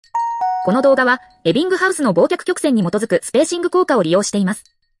この動画は、エビングハウスの忘却曲線に基づくスペーシング効果を利用しています。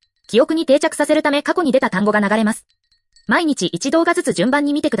記憶に定着させるため過去に出た単語が流れます。毎日1動画ずつ順番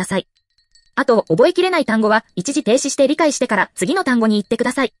に見てください。あと、覚えきれない単語は一時停止して理解してから次の単語に行ってく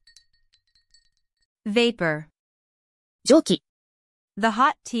ださい。Vapor. 蒸気。The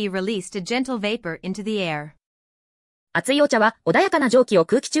hot tea released a gentle vapor into the air. 熱いお茶は穏やかな蒸気を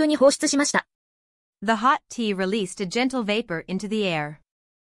空気中に放出しました。The hot tea released a gentle vapor into the air.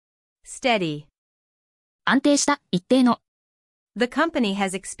 Steady. 安定した、一定の。The company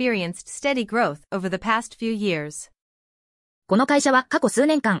has experienced steady growth over the past few years. この会社は過去数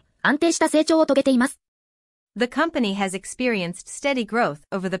年間、安定した成長を遂げています。The company has experienced steady growth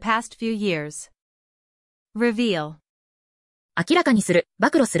over the past few years. Reveal. 明らかにする、暴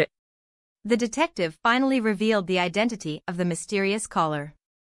露する。The detective finally revealed the identity of the mysterious caller.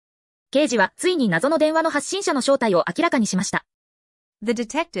 刑事はついに謎の電話の発信者の正体を明らかにしました。The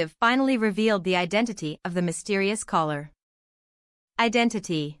detective finally revealed the identity of the mysterious caller.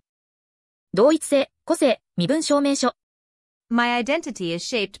 Identity. 同一性、個性、身分証明書。My identity is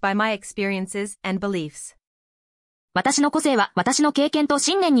shaped by my experiences and beliefs. 私の個性は私の経験と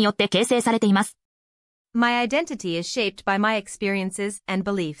信念によって形成されています。My identity is shaped by my experiences and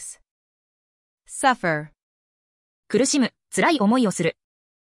beliefs. Suffer. 苦しむ、辛い思いをする。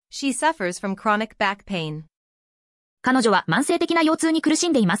She suffers from chronic back pain. 彼女は慢性的な腰痛に苦し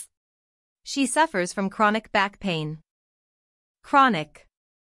んでいます。She suffers from chronic back pain. Chronic.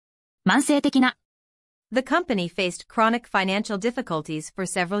 慢性的な。The company faced chronic financial difficulties for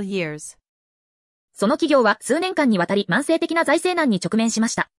several years. その企業は数年間にわたり慢性的な財政難に直面しま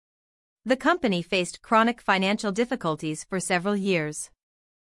した。The company faced chronic financial difficulties for several years.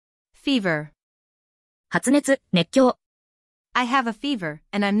 Fever. 発熱、熱狂。I have a fever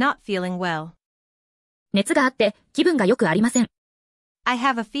and I'm not feeling well. 熱があって気分が良くありません。I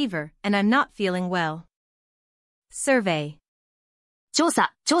have a fever and I'm not feeling well. Survey. 調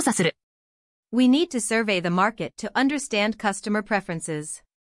査する。We need to survey the market to understand customer preferences.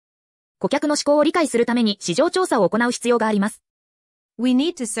 顧客の思考を理解するために市場調査を行う必要があります。We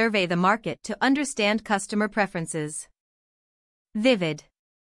need to survey the market to understand customer preferences. Vivid.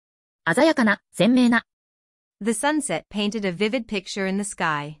 鮮やかな、鮮明な。The sunset painted a vivid picture in the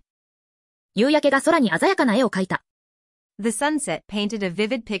sky. 夕焼けが空に鮮やかな絵を描いた。The sunset painted a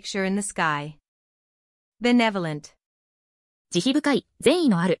vivid picture in the sky. Benevolent. 慈悲深い、善意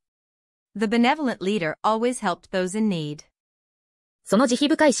のある。The benevolent leader always helped those in need. その慈悲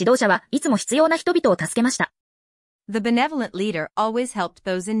深い指導者はいつも必要な人々を助けました。The benevolent leader always helped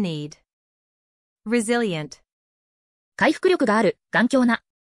those in need. Resilient. 回復力がある、頑強な。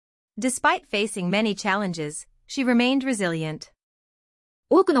Despite facing many challenges, she remained resilient.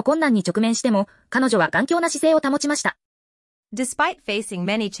 多くの困難に直面しても、彼女は頑強な姿勢を保ちました。Despite facing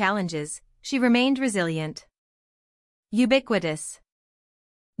many challenges, she remained resilient. Ubiquitous.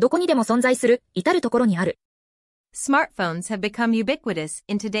 どこにでも存在する、至るところにある。Smartphones have become ubiquitous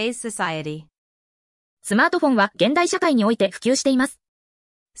in today's society. スマートフォンは現代社会において普及しています。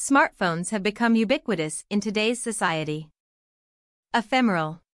Smartphones have become ubiquitous in today's society.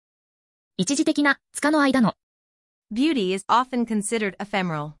 Ephemeral. 一時的な、つかの間の。Beauty is often considered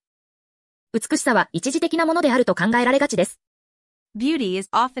ephemeral. 美しさは一時的なものであると考えられがちです。Beauty is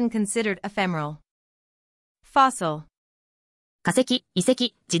often considered ephemeral. Fossil. 化石、遺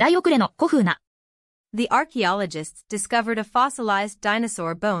跡、時代遅れの古風な。The archaeologists discovered a fossilized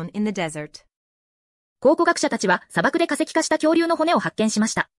dinosaur bone in the desert. 考古学者たちは砂漠で化石化した恐竜の骨を発見しま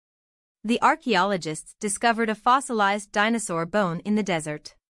した。The archaeologists discovered a fossilized dinosaur bone in the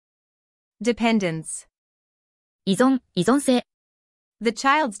desert. Dependence. 依存性。The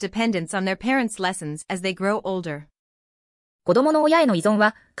child's dependence on their parents' lessons as they grow older. 子供の親への依存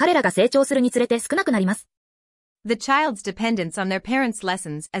は、彼らが成長するにつれて少なくなります。The child's dependence on their parents'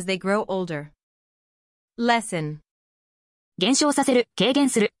 lessons as they grow older. Lessen. 減少させる、軽減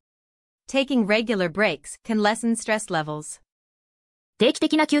する。Taking regular breaks can lessen stress levels. 定期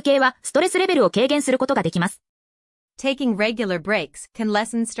的な休憩はストレスレベルを軽減することができます。Taking regular breaks can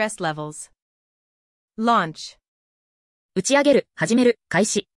lessen stress levels. Launch. 打ち上げる、始める、開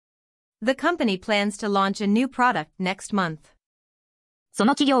始。The company plans to launch a new product next month. そ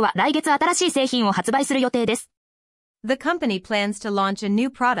の企業は来月新しい製品を発売する予定です。The company plans to launch a new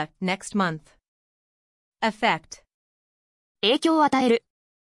product next month. Effect. 影響を与える。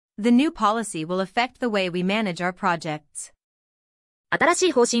The new policy will affect the way we manage our projects. 新し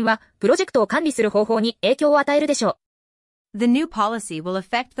い方針は、プロジェクトを管理する方法に影響を与えるでしょう。The new policy will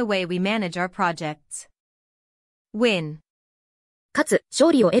affect the way we manage our projects. Win. 勝つ、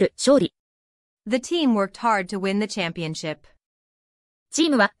勝利を得る、勝利。The team worked hard to win the championship. チー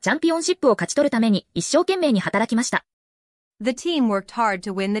ムはチャンピオンシップを勝ち取るために一生懸命に働きました。The team worked hard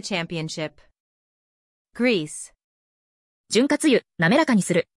to win the championship. Grease. 潤滑油、滑らかに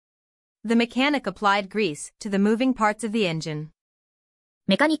する。The mechanic applied grease to the moving parts of the engine.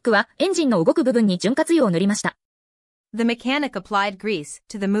 メカニックはエンジンの動く部分に潤滑油を塗りました。The mechanic applied grease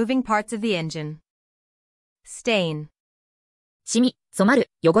to the moving parts of the engine. Stain. シミ、染まる、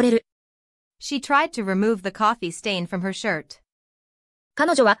汚れる。She tried to remove the coffee stain from her shirt.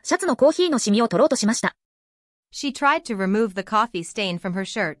 彼女はシャツのコーヒーのシミを取ろうとしました。She tried to remove the coffee stain from her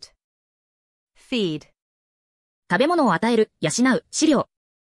shirt. Feed. 食べ物を与える、養う、飼料。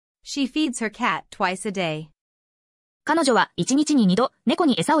She feeds her cat twice a day. 彼女は1日に2度、猫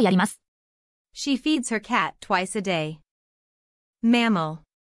に餌をやります。She feeds her cat twice a day. Mammal.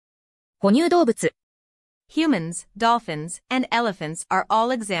 哺乳動物。Humans, dolphins, and elephants are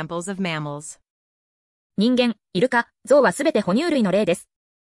all examples of mammals. 人間、イルカ、象はすべて哺乳類の例です。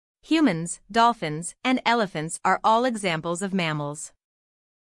Humans, dolphins, and elephants are all examples of mammals.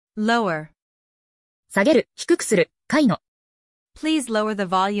 Lower. 下げる、低くする、階の。Please lower the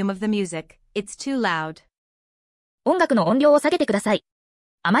volume of the music, it's too loud. 音楽の音量を下げてください。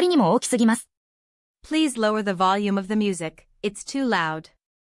あまりにも大きすぎます。Please lower the volume of the music, it's too loud.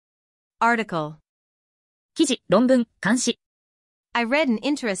 Article. 記事、論文、監視。I read an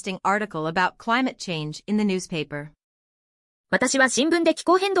interesting article about climate change in the newspaper. 私は新聞で気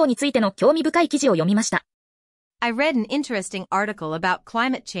候変動についての興味深い記事を読みました。I read an interesting article about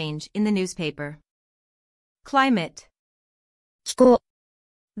climate change in the newspaper. Climate. 気候。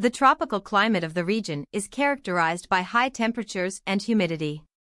The tropical climate of the region is characterized by high temperatures and humidity.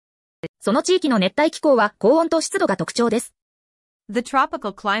 その地域の熱帯気候は高温と湿度が特徴です。The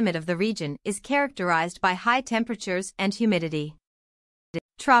tropical climate of the region is characterized by high temperatures and humidity.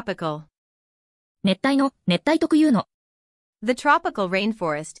 Tropical. 熱帯の、熱帯特有の。The tropical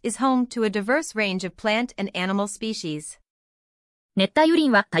rainforest is home to a diverse range of plant and animal species. 熱帯雨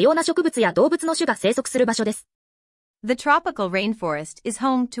林は多様な植物や動物の種が生息する場所です。The tropical rainforest is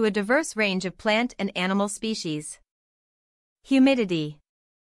home to a diverse range of plant and animal species. Humidity.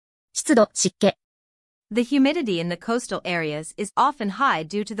 湿度、湿気。The humidity in the coastal areas is often high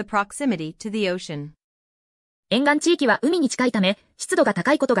due to the proximity to the ocean. 沿岸地域は海に近いため、湿度が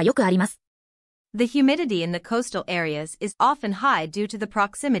高いことがよくあります。The humidity in the coastal areas is often high due to the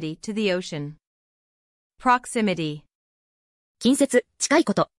proximity to the ocean. Proximity. 近接、近い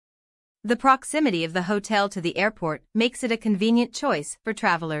こと。The proximity of the hotel to the airport makes it a convenient choice for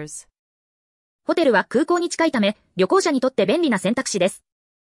travelers. ホテルは空港に近いため、旅行者にとって便利な選択肢です。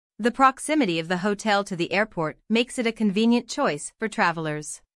The proximity of the hotel to the airport makes it a convenient choice for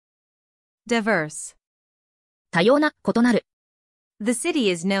travelers. Diverse. 多様な、異なる。The city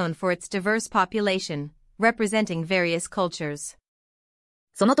is known for its diverse population, representing various cultures.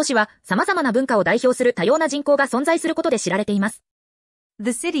 その都市は様々な文化を代表する多様な人口が存在することで知られています。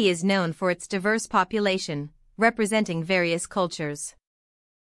The city is known for its diverse population, representing various cultures.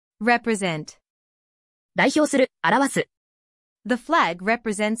 Represent. 代表する、表す。The flag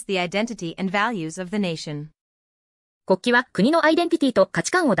represents the identity and values of the nation. 国旗は国のアイデンティティと価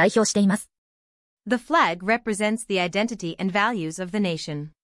値観を代表しています。The flag represents the identity and values of the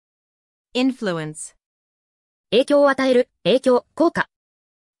nation. Influence. 影響を与える、影響、効果。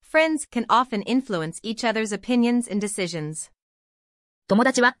Friends can often influence each other's opinions and decisions. 友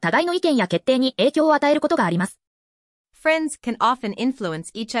達は互いの意見や決定に影響を与えることがあります。Friends can often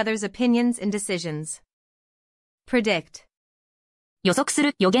influence each other's opinions and decisions. Predict. 予測す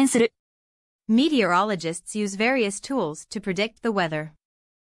る、予言する。Meteorologists use various tools to predict the weather.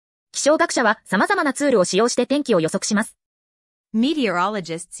 気象学者は様々なツールを使用して天気を予測します。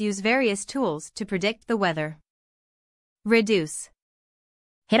Meteorologists use various tools to predict the weather. Reduce.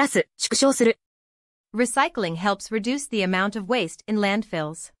 減らす、縮小する。Recycling helps reduce the amount of waste in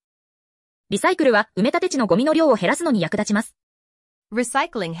landfills. リサイクルは埋め立て地のゴミの量を減らすのに役立ちます。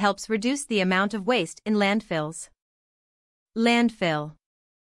Recycling helps reduce the amount of waste in landfills. Landfill.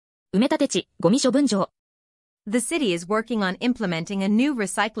 埋め立て地、ゴミ処分場。The city is working on implementing a new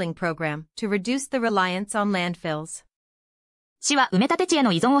recycling program to reduce the reliance on landfills. 市は埋め立て地へ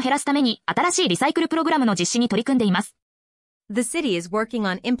の依存を減らすために新しいリサイクルプログラムの実施に取り組んでいます。The city is working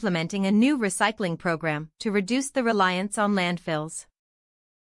on implementing a new recycling program to reduce the reliance on landfills.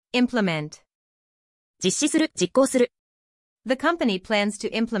 Implement. 実施する、実行する。The company plans to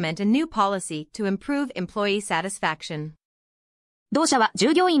implement a new policy to improve employee satisfaction. 同社は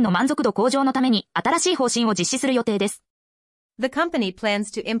従業員の満足度向上のために新しい方針を実施する予定です。The company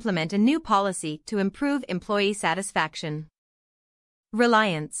plans to implement a new policy to improve employee satisfaction.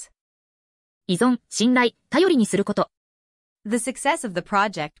 Reliance. 依存、信頼、頼りにすること。The success of the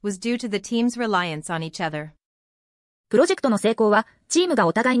project was due to the team's reliance on each other. プロジェクトの成功は、チームが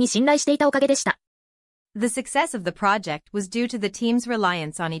お互いに信頼していたおかげでした。The success of the project was due to the team's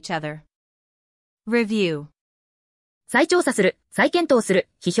reliance on each other. Review. 再調査する、再検討する、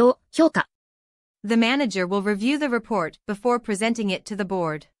批評、評価。The manager will review the report before presenting it to the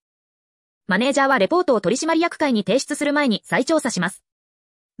board. マネージャーはレポートを取締役会に提出する前に再調査します。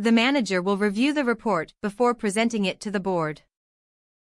The manager will review the report before presenting it to the board.